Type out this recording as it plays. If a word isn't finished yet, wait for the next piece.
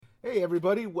Hey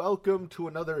everybody, welcome to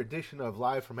another edition of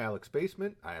Live from Alec's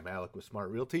Basement. I am Alec with Smart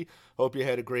Realty. Hope you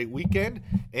had a great weekend,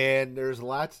 and there's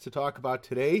lots to talk about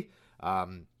today.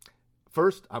 Um,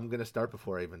 First, I'm going to start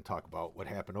before I even talk about what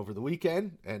happened over the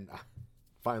weekend and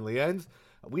finally ends.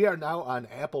 We are now on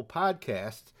Apple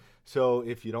Podcasts, so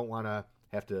if you don't want to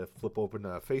have to flip open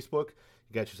Facebook,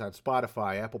 you got us on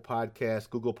Spotify, Apple Podcasts,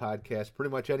 Google Podcasts, pretty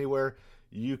much anywhere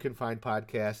you can find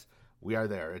podcasts. We are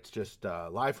there. It's just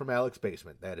Live from Alec's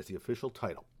Basement. That is the official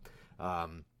title.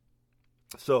 Um,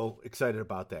 so excited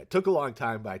about that. Took a long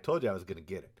time, but I told you I was going to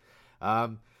get it.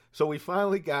 So we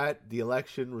finally got the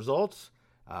election results.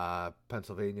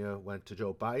 Pennsylvania went to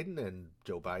Joe Biden, and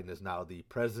Joe Biden is now the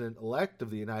president-elect of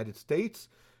the United States.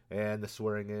 And the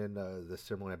swearing in, the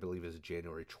ceremony, I believe, is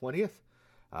January 20th,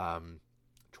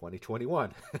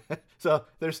 2021. So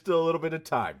there's still a little bit of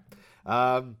time.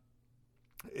 I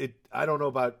don't know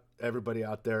about everybody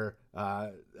out there.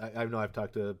 I know I've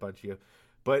talked to a bunch of you,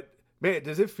 but man,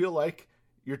 does it feel like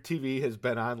your TV has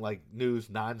been on like news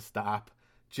nonstop?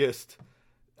 Just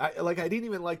I didn't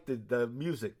even like the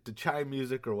music, the chime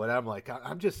music or whatever. I'm like,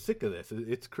 I'm just sick of this.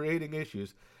 It's creating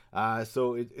issues.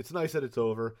 So it's nice that it's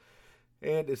over,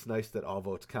 and it's nice that all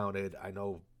votes counted. I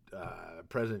know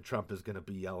President Trump is going to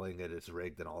be yelling that it's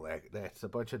rigged and all that. That's a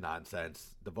bunch of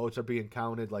nonsense. The votes are being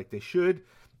counted like they should.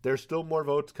 There's still more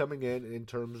votes coming in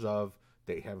terms of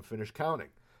they haven't finished counting.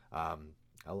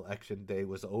 Election day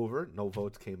was over. No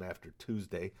votes came after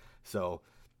Tuesday. So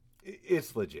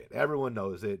it's legit. Everyone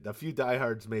knows it. A few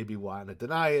diehards maybe want to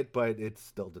deny it, but it's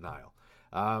still denial.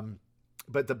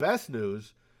 But the best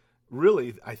news,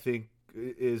 really, I think,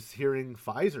 is hearing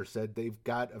Pfizer said they've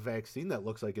got a vaccine that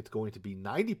looks like it's going to be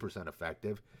 90%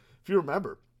 effective. If you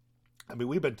remember, I mean,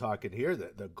 we've been talking here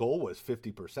that the goal was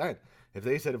 50%. If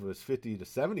they said if it was 50 to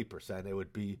 70%, it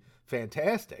would be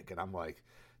fantastic. And I'm like,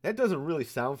 that doesn't really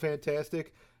sound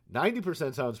fantastic.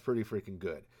 90% sounds pretty freaking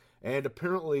good. And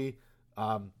apparently,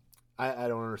 I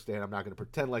don't understand. I'm not going to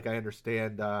pretend like I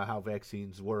understand how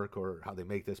vaccines work or how they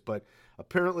make this. But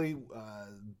apparently,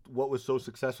 what was so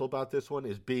successful about this one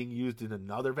is being used in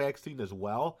another vaccine as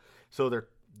well. So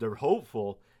they're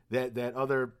hopeful that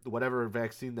other whatever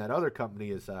vaccine that other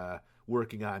company is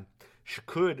working on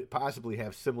could possibly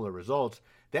have similar results.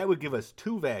 That would give us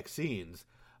two vaccines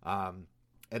at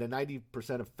a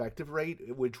 90% effective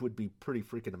rate, which would be pretty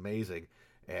freaking amazing.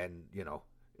 And, you know,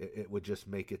 it would just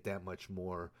make it that much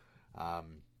more,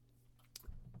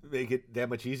 make it that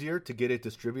much easier to get it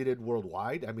distributed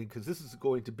worldwide. I mean, because this is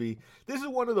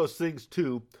one of those things,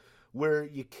 too, where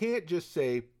you can't just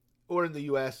say, or in the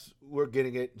U.S., we're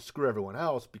getting it and screw everyone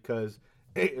else, because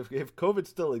if COVID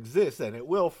still exists, and it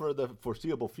will for the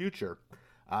foreseeable future,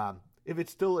 if it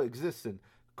still exists in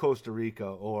Costa Rica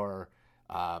or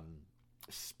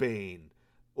Spain,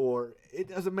 or it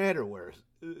doesn't matter where,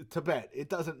 Tibet, it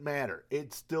doesn't matter.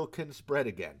 It still can spread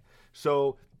again.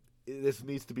 So this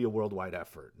needs to be a worldwide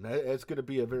effort. And it's going to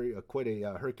be quite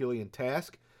a Herculean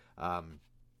task,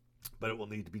 but it will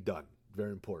need to be done.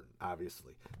 Very important,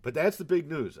 obviously. But that's the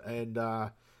big news. And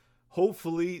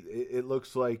hopefully it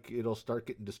looks like it'll start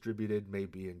getting distributed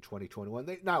maybe in 2021.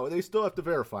 They still have to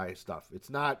verify stuff. It's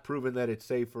not proven that it's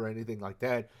safe or anything like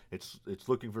that. It's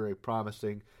looking very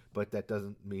promising, but that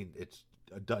doesn't mean it's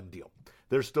a done deal.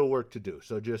 There's still work to do.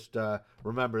 So just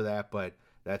remember that, but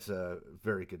that's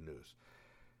very good news.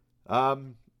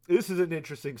 This is an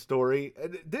interesting story.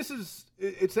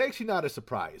 It's actually not a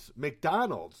surprise.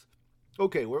 McDonald's,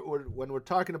 okay, when we're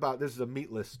talking about, this is a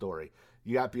meatless story.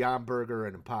 You got Beyond Burger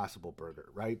and Impossible Burger,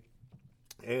 right?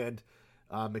 And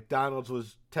McDonald's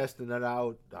was testing it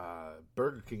out.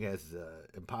 Burger King has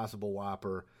Impossible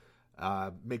Whopper.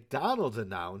 McDonald's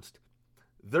announced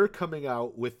they're coming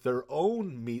out with their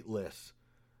own meatless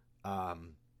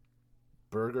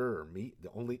burger or meat. The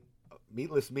only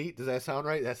meatless meat. Does that sound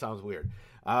right? That sounds weird.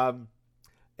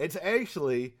 It's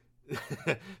actually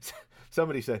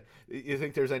somebody said, you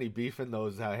think there's any beef in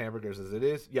those hamburgers as it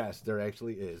is? Yes, there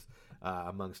actually is,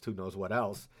 amongst who knows what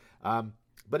else.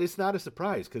 But it's not a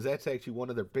surprise, because that's actually one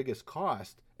of their biggest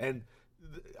costs. And,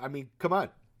 I mean, come on.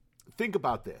 Think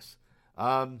about this.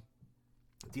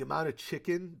 The amount of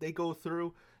chicken they go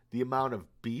through, the amount of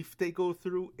beef they go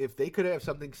through, if they could have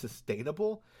something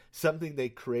sustainable, something they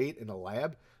create in a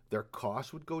lab, their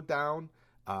costs would go down.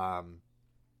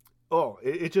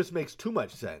 It just makes too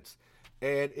much sense.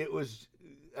 And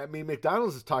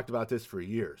McDonald's has talked about this for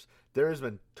years. There has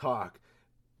been talk.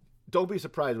 Don't be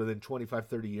surprised within 25,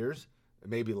 30 years,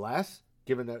 maybe less,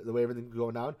 given the way everything's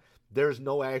going down, there's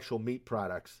no actual meat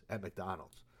products at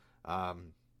McDonald's.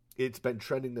 It's been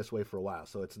trending this way for a while,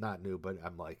 so it's not new, but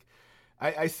I'm like,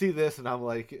 I see this and I'm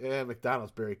like,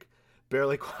 McDonald's,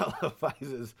 barely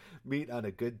qualifies as meat on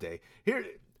a good day.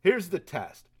 Here's the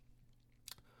test.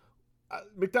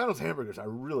 McDonald's hamburgers are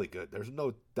really good. There's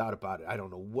no doubt about it. I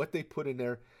don't know what they put in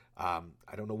there. I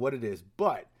don't know what it is.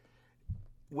 But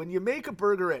when you make a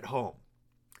burger at home,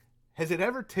 has it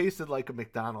ever tasted like a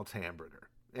McDonald's hamburger?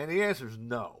 And the answer is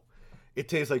no. It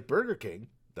tastes like Burger King,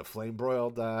 the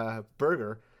flame-broiled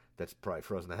burger that's probably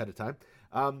frozen ahead of time.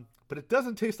 But it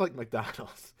doesn't taste like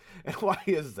McDonald's. And why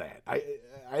is that?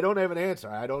 I don't have an answer.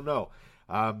 I don't know.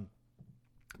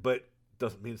 But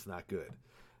doesn't mean it's not good.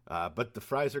 But the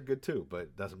fries are good too, but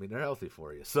it doesn't mean they're healthy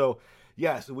for you. So,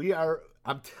 yes,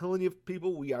 I'm telling you,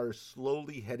 people, we are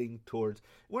slowly heading towards,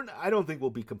 I don't think we'll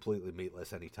be completely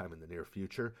meatless anytime in the near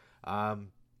future.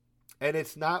 And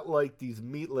it's not like these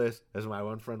meatless, as my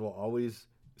one friend will always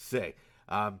say,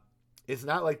 it's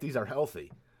not like these are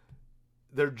healthy.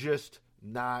 They're just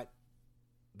not,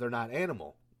 they're not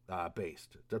animal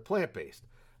based. They're plant based.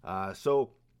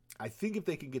 So I think if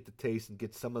they can get the taste and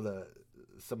get some of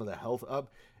the health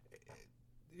up,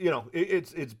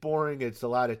 it's boring. It's a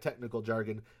lot of technical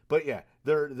jargon, but yeah,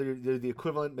 they're the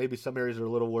equivalent. Maybe some areas are a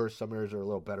little worse, some areas are a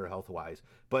little better health wise.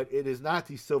 But it is not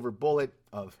the silver bullet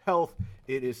of health.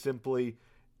 It is simply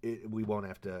we won't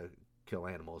have to kill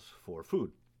animals for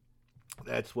food.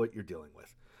 That's what you're dealing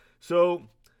with. So,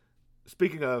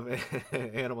 speaking of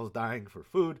animals dying for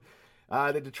food,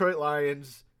 the Detroit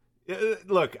Lions.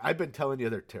 Look, I've been telling you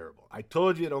they're terrible. I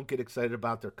told you don't get excited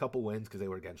about their couple wins because they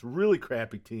were against really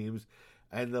crappy teams,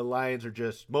 and the Lions are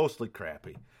just mostly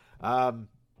crappy.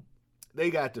 They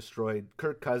got destroyed.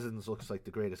 Kirk Cousins looks like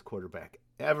the greatest quarterback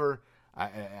ever.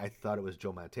 I thought it was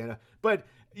Joe Montana. But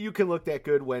you can look that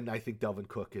good when I think Delvin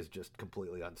Cook is just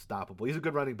completely unstoppable. He's a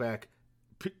good running back.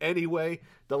 Anyway,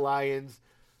 the Lions,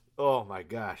 oh my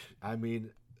gosh. I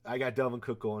mean, I got Delvin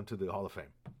Cook going to the Hall of Fame.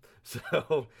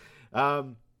 So,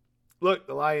 look,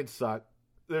 the Lions suck.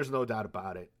 There's no doubt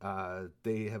about it.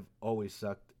 They have always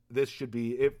sucked. This should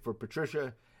be it for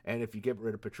Patricia. And if you get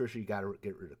rid of Patricia, you got to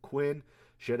get rid of Quinn.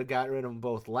 Should have got rid of them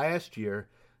both last year.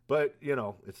 But,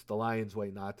 it's the Lions'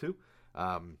 way not to.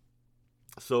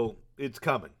 So it's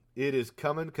coming. It is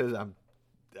coming because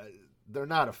they're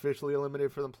not officially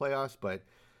eliminated for the playoffs, but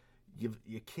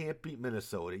you can't beat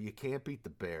Minnesota. You can't beat the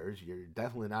Bears. You're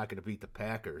definitely not going to beat the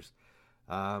Packers.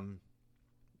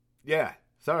 Yeah.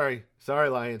 Sorry,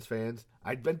 Lions fans.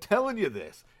 I've been telling you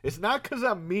this. It's not because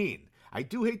I'm mean. I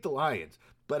do hate the Lions,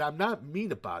 but I'm not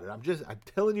mean about it. I'm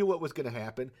telling you what was going to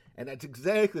happen, and that's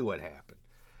exactly what happened.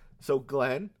 So,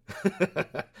 Glenn,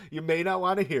 you may not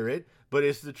want to hear it, but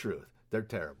it's the truth. They're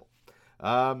terrible.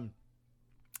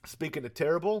 Speaking of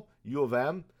terrible, U of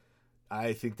M,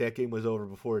 I think that game was over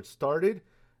before it started.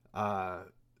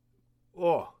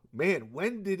 Oh, man,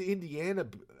 when did Indiana...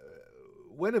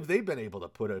 when have they been able to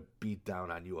put a beat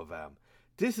down on U of M?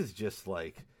 This is just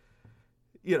like,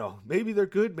 maybe they're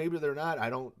good, maybe they're not.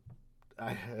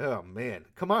 Oh, man.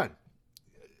 Come on.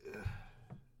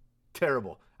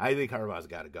 Terrible. I think Harbaugh's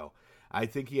got to go. I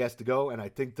think he has to go, and I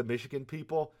think the Michigan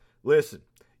people, listen,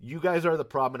 you guys are the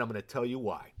problem, and I'm going to tell you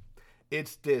why.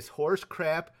 It's this horse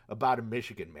crap about a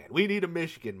Michigan man. We need a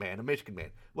Michigan man.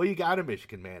 Well, you got a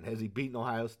Michigan man. Has he beaten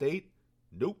Ohio State?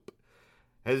 Nope.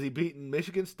 Has he beaten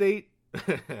Michigan State?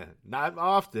 Not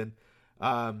often.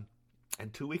 And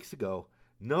 2 weeks ago,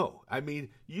 no. I mean,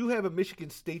 you have a Michigan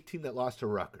State team that lost to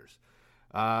Rutgers.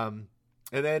 And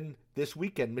then this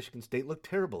weekend, Michigan State looked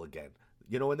terrible again.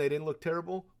 You know when they didn't look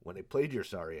terrible? When they played your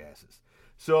sorry asses.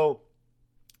 So,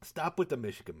 stop with the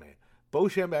Michigan man. Bo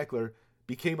Schembechler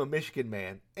became a Michigan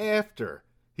man after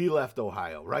he left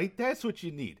Ohio, right? That's what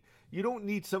you need. You don't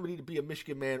need somebody to be a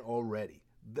Michigan man already.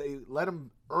 They let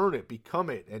him earn it, become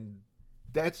it, and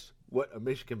that's what a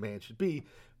Michigan man should be.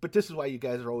 But this is why you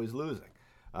guys are always losing.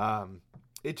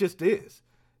 It just is.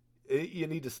 You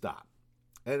need to stop.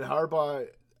 And Harbaugh,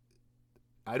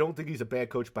 I don't think he's a bad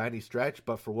coach by any stretch,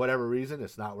 but for whatever reason,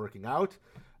 it's not working out.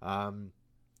 And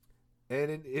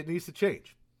it needs to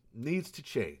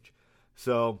change.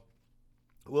 So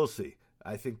we'll see.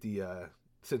 I think the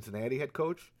Cincinnati head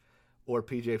coach or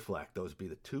PJ Fleck, those would be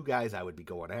the two guys I would be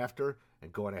going after,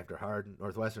 and going after hard.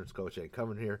 Northwestern's coach ain't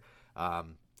coming here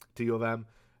to U of M,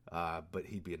 but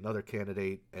he'd be another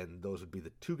candidate, and those would be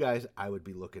the two guys I would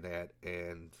be looking at.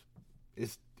 And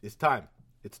it's time.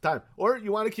 It's time. Or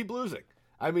you want to keep losing.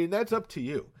 I mean, that's up to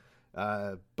you.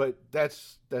 But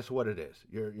that's what it is.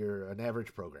 You're an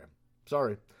average program.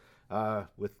 Sorry.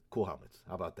 With cool helmets.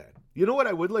 How about that? You know what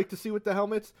I would like to see with the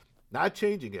helmets? Not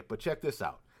changing it, but check this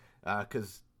out.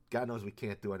 Because God knows we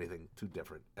can't do anything too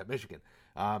different at Michigan.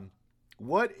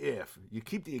 What if you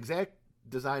keep the exact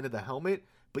design of the helmet,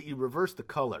 but you reverse the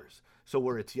colors. So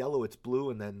where it's yellow, it's blue,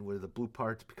 and then where the blue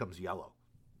part becomes yellow.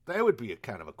 That would be a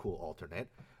kind of a cool alternate.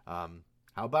 How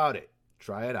about it?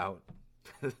 Try it out.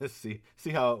 see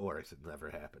how it works. It never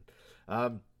happened.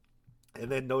 And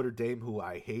then Notre Dame, who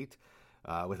I hate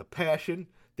with a passion,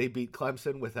 they beat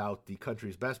Clemson without the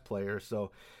country's best player.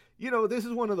 So, this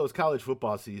is one of those college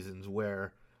football seasons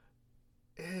where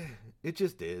it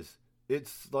just is.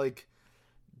 It's like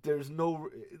there's no,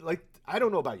 like, I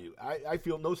don't know about you. I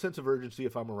feel no sense of urgency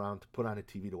if I'm around to put on a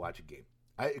TV to watch a game.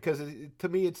 Because to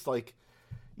me, it's like,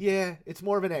 yeah, it's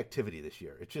more of an activity this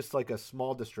year. It's just like a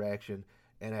small distraction.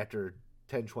 And after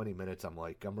 10, 20 minutes, I'm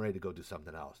ready to go do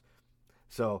something else.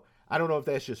 So I don't know if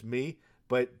that's just me,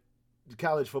 but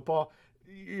college football,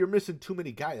 you're missing too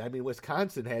many guys. I mean,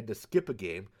 Wisconsin had to skip a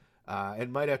game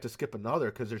and might have to skip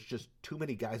another because there's just too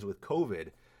many guys with COVID.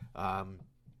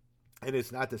 And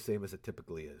it's not the same as it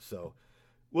typically is. So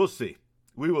we'll see.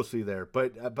 We will see there.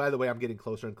 But by the way, I'm getting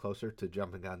closer and closer to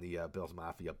jumping on the Bills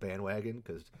Mafia bandwagon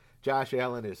because Josh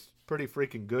Allen is pretty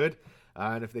freaking good.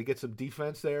 And if they get some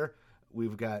defense there,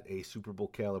 we've got a Super Bowl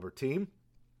caliber team.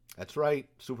 That's right,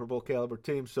 Super Bowl caliber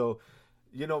team. So,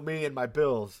 me and my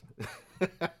Bills.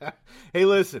 Hey,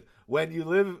 listen, when you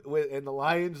live with, and the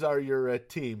Lions are your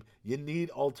team, you need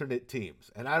alternate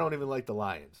teams. And I don't even like the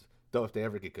Lions. Though if they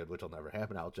ever get good, which will never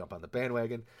happen, I'll jump on the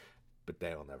bandwagon. But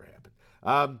that will never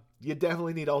happen. You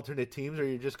definitely need alternate teams or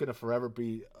you're just going to forever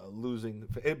be losing.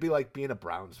 It'd be like being a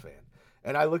Browns fan.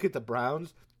 And I look at the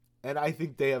Browns, and I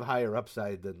think they have higher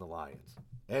upside than the Lions.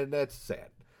 And that's sad.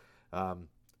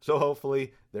 So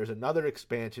hopefully there's another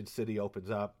expansion city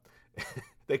opens up.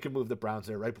 They can move the Browns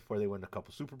there right before they win a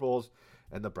couple Super Bowls,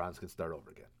 and the Browns can start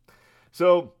over again.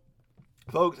 So,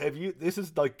 folks, this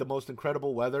is like the most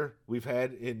incredible weather we've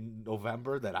had in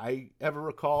November that I ever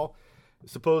recall.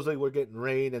 Supposedly we're getting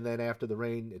rain, and then after the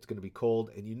rain, it's going to be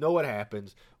cold. And you know what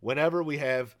happens whenever we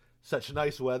have such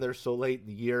nice weather so late in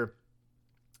the year.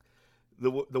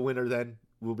 The winter then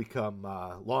will become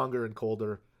longer and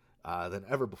colder than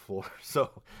ever before. So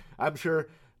I'm sure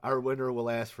our winter will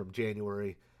last from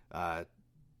January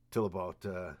till about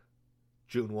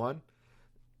June 1.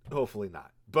 Hopefully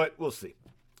not, but we'll see.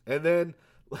 And then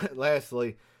I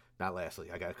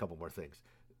got a couple more things.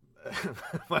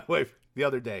 My wife, the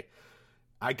other day,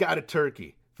 I got a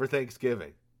turkey for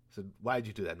Thanksgiving. I said, why'd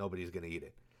you do that? Nobody's going to eat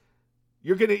it.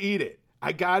 You're going to eat it.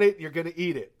 I got it. You're going to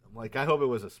eat it. I'm like, I hope it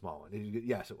was a small one.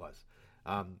 Yes, it was.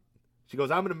 She goes,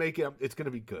 I'm going to make it. It's going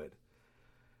to be good.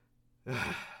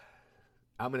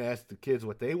 I'm going to ask the kids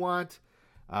what they want,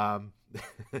 and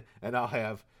I'll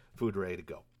have food ready to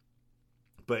go.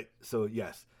 But, so,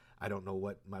 yes, I don't know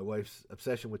what my wife's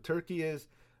obsession with turkey is,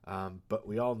 but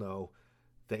we all know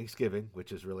Thanksgiving,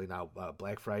 which is really now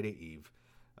Black Friday Eve,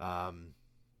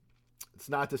 it's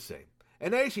not the same.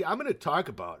 And actually, I'm going to talk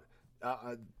about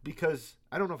because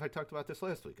I don't know if I talked about this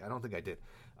last week. I don't think I did.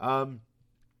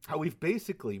 How we've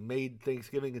basically made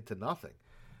Thanksgiving into nothing.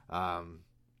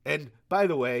 And by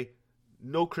the way,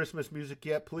 no Christmas music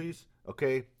yet, please.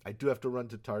 Okay, I do have to run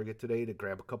to Target today to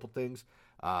grab a couple things.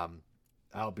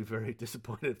 I'll be very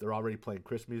disappointed if they're already playing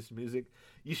Christmas music.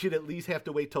 You should at least have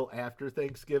to wait till after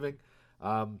Thanksgiving.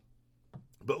 But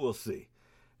we'll see.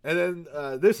 And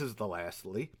then this is the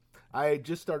lastly. I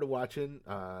just started watching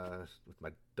with my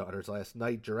daughters last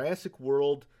night Jurassic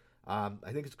World. I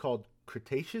think it's called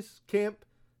Cretaceous Camp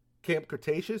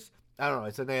Cretaceous. I don't know.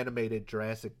 It's an animated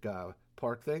Jurassic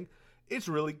Park thing. It's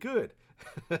really good.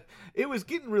 It was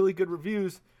getting really good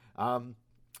reviews. And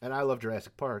I love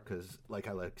Jurassic Park because, like,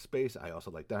 I like space. I also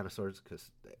like dinosaurs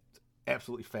because it's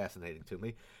absolutely fascinating to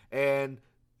me. And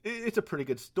it's a pretty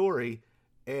good story.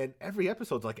 And every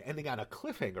episode's like ending on a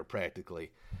cliffhanger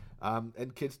practically.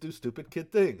 And kids do stupid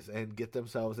kid things and get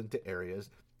themselves into areas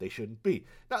they shouldn't be.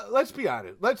 Now, let's be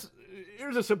honest.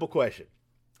 Here's a simple question.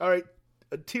 All right,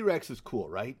 a T-Rex is cool,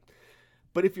 right?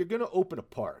 But if you're going to open a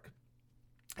park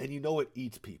and you know it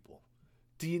eats people,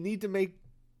 do you need to make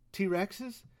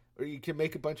T-Rexes? Or you can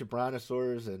make a bunch of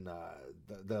brontosaurs and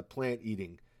the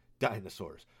plant-eating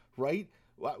dinosaurs, right?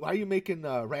 Why are you making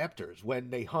raptors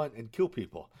when they hunt and kill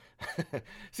people?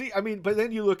 See, I mean, but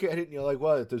then you look at it and you're like,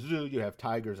 well, at the zoo you have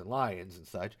tigers and lions and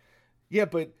such. Yeah,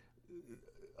 but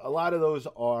a lot of those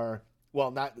are,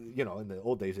 well, not, in the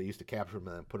old days they used to capture them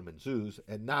and put them in zoos,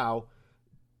 and now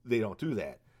they don't do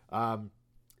that.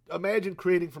 Imagine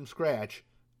creating from scratch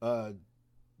a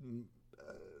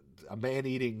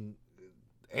man-eating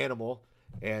animal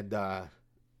and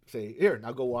say, here,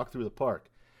 now go walk through the park.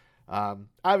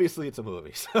 Obviously it's a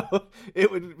movie, so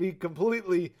it would be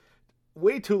completely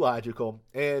way too logical,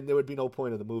 and there would be no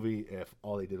point of the movie if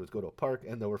all they did was go to a park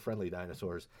and there were friendly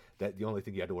dinosaurs that the only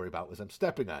thing you had to worry about was them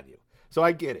stepping on you. So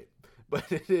I get it. But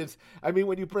it is, I mean,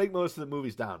 when you break most of the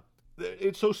movies down,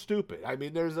 it's so stupid. I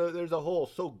mean, there's a hole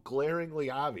so glaringly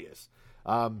obvious.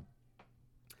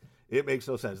 It makes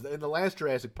no sense. In the last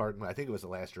Jurassic Park, I think it was the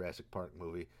last Jurassic Park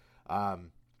movie,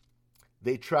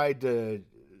 they tried to,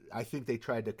 I think they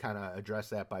tried to kind of address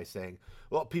that by saying,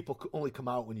 well, people only come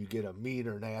out when you get a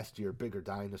meaner, nastier, bigger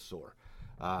dinosaur.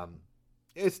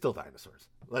 It's still dinosaurs.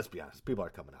 Let's be honest. People are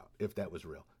coming out if that was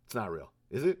real. It's not real.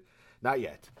 Is it? Not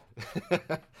yet.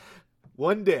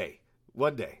 One day.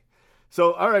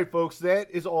 So, all right, folks,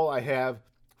 that is all I have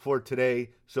for today.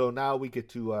 So now we get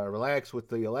to relax with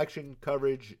the election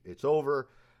coverage. It's over.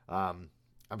 I'm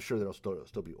sure there'll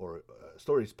still be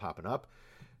stories popping up.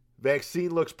 Vaccine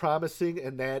looks promising,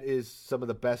 and that is some of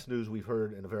the best news we've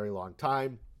heard in a very long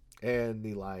time. And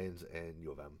the Lions and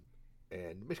U of M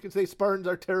and Michigan State Spartans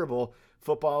are terrible.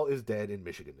 Football is dead in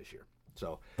Michigan this year.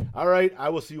 So, all right, I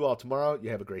will see you all tomorrow.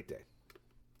 You have a great day.